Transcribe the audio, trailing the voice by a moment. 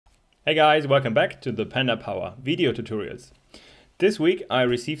Hey guys, welcome back to the pandapower video tutorials. This week I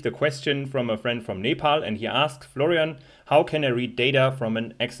received a question from a friend from Nepal and he asked, Florian, how can I read data from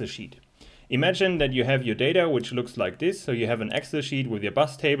an Excel sheet? Imagine that you have your data which looks like this. So you have an Excel sheet with your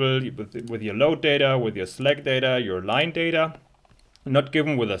bus table, with your load data, with your select data, your line data, not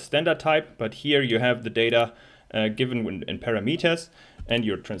given with a standard type, but here you have the data given in parameters and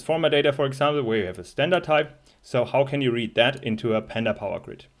your transformer data, for example, where you have a standard type. So how can you read that into a pandapower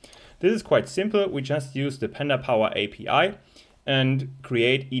grid? This is quite simple. We just use the pandapower API and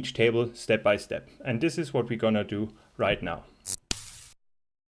create each table step by step. And this is what we're gonna do right now.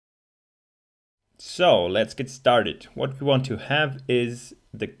 So let's get started. What we want to have is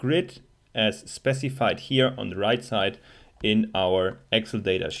the grid as specified here on the right side in our Excel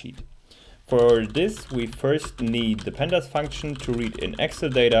data sheet. For this, we first need the pandas function to read in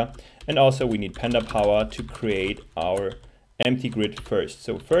Excel data, and also we need pandapower to create our empty grid first.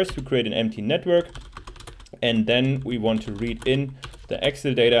 So first we create an empty network, and then we want to read in the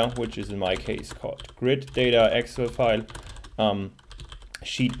Excel data, which is in my case called grid data Excel file,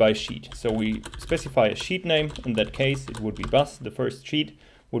 sheet by sheet. So we specify a sheet name. In that case, it would be bus. The first sheet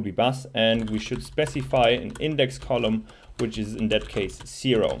would be bus, and we should specify an index column, which is in that case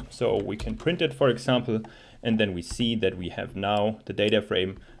 0. So we can print it, for example, and then we see that we have now the data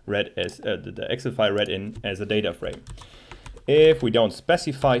frame read as the Excel file read in as a data frame. If we don't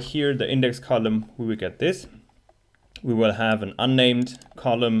specify here the index column, we will get this. We will have an unnamed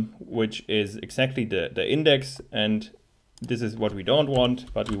column, which is exactly the index, and this is what we don't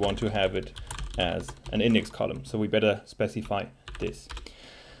want, but we want to have it as an index column. So we better specify this.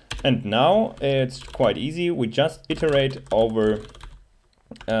 And now it's quite easy. We just iterate over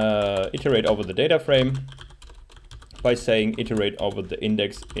the data frame by saying iterate over the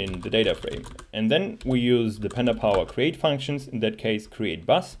index in the data frame. And then we use the pandapower create functions, in that case create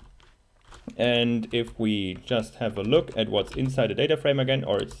bus. And if we just have a look at what's inside the data frame again,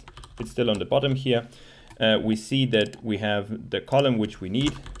 or it's still on the bottom here, we see that we have the column which we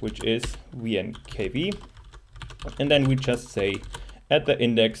need, which is VNKV. And then we just say at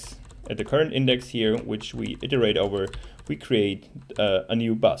the current index here, which we iterate over, we create a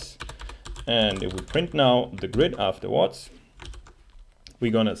new bus. And if we print now the grid afterwards,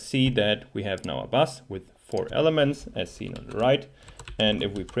 we're gonna see that we have now a bus with 4 elements as seen on the right. And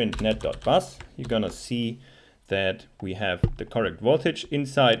if we print net.bus, you're gonna see that we have the correct voltage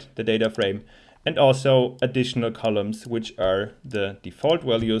inside the data frame and also additional columns, which are the default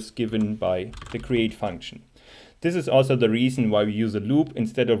values given by the create function. This is also the reason why we use a loop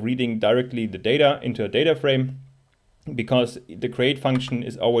instead of reading directly the data into a data frame, because the create function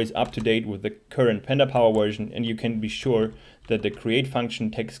is always up to date with the current pandapower version, and you can be sure that the create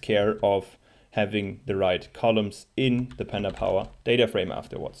function takes care of having the right columns in the pandapower data frame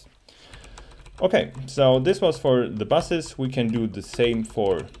afterwards. Okay, so this was for the buses. We can do the same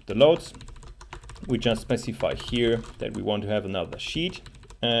for the loads. We just specify here that we want to have another sheet,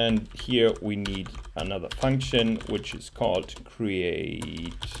 and here we need another function which is called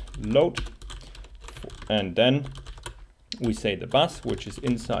create load, and then we say the bus, which is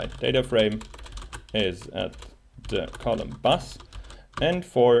inside data frame, is at the column bus. And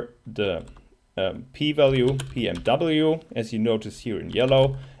for the p value, PMW, as you notice here in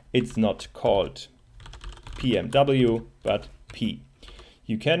yellow, it's not called PMW, but P.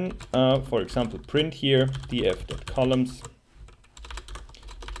 You can, for example, print here df.columns,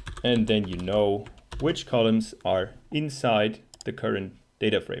 and then you know which columns are inside the current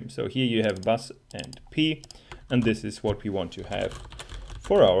data frame. So here you have bus and P. And this is what we want to have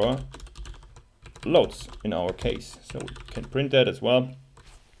for our loads in our case. So we can print that as well.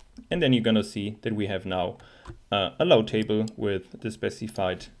 And then you're gonna see that we have now a load table with the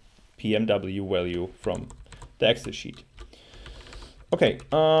specified PMW value from the Excel sheet. Okay,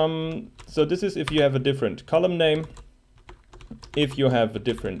 so this is if you have a different column name. If you have a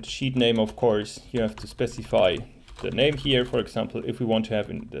different sheet name, of course, you have to specify the name here. For example, if we want to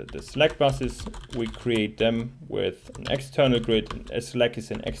have in the select buses, we create them with an external grid. A select is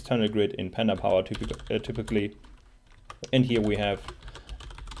an external grid in pandapower typically. And here we have,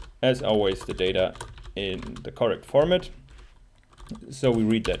 as always, the data in the correct format. So we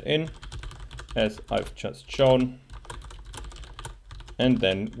read that in, as I've just shown. And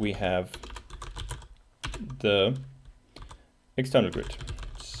then we have the external grid.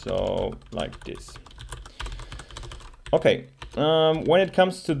 So like this. Okay, when it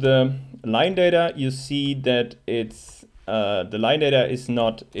comes to the line data, you see that it's the line data is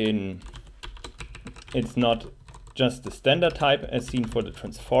not just the standard type as seen for the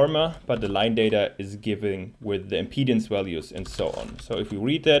transformer, but the line data is given with the impedance values and so on. So if we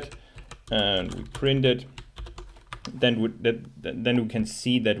read that, and we print it, then we can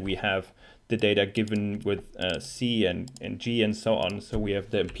see that we have the data given with C and G and so on. So we have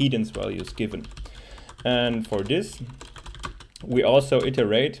the impedance values given. And for this, we also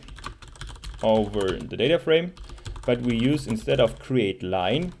iterate over the data frame, but we use, instead of create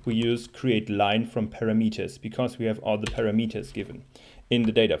line, we use create line from parameters, because we have all the parameters given in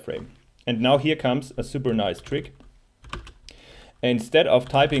the data frame. And now here comes a super nice trick. Instead of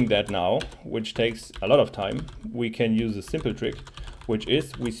typing that now, which takes a lot of time, we can use a simple trick, which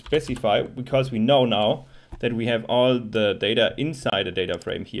is we specify, because we know now that we have all the data inside the data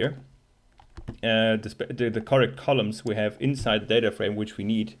frame here, the correct columns we have inside the data frame which we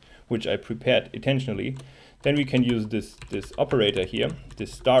need, which I prepared intentionally, then we can use this operator here,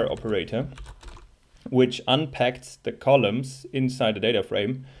 this star operator, which unpacks the columns inside the data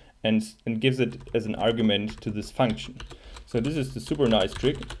frame and gives it as an argument to this function. So this is the super nice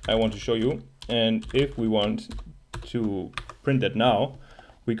trick I want to show you. And if we want to print that now,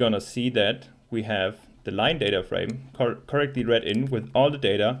 we're gonna see that we have the line data frame correctly read in with all the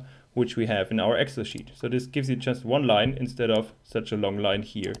data which we have in our Excel sheet. So this gives you just one line instead of such a long line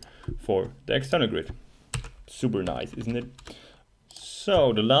here for the external grid. Super nice, isn't it?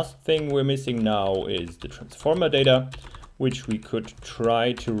 So the last thing we're missing now is the transformer data, which we could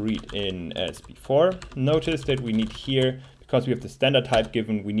try to read in as before. Notice that we need here, because we have the standard type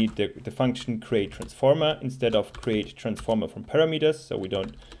given, we need the function create transformer instead of create transformer from parameters. So we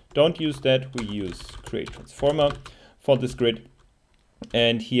don't use that, we use create transformer for this grid.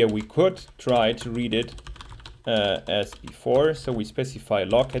 And here we could try to read it as before. So we specify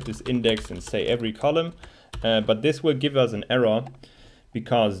log at this index and say every column, but this will give us an error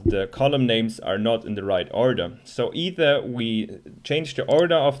because the column names are not in the right order. So either we change the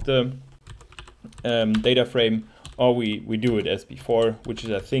order of the data frame, or we do it as before, which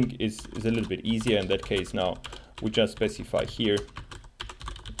is, I think is a little bit easier in that case. Now we just specify here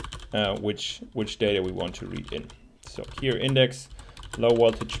which data we want to read in. So here index, low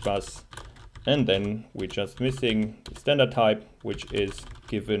voltage bus, and then we're just missing the standard type, which is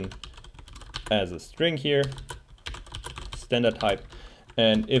given as a string here, standard type.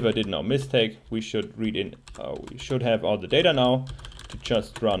 And if I did no mistake, we should read in, we should have all the data now to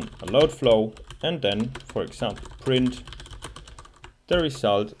just run a load flow and then, for example, print the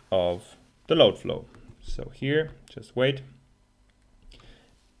result of the load flow. So here, just wait.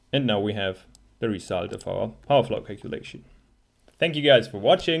 And now we have the result of our power flow calculation. Thank you guys for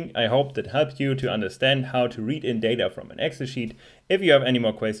watching. I hope that helped you to understand how to read in data from an Excel sheet. If you have any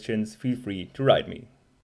more questions, feel free to write me.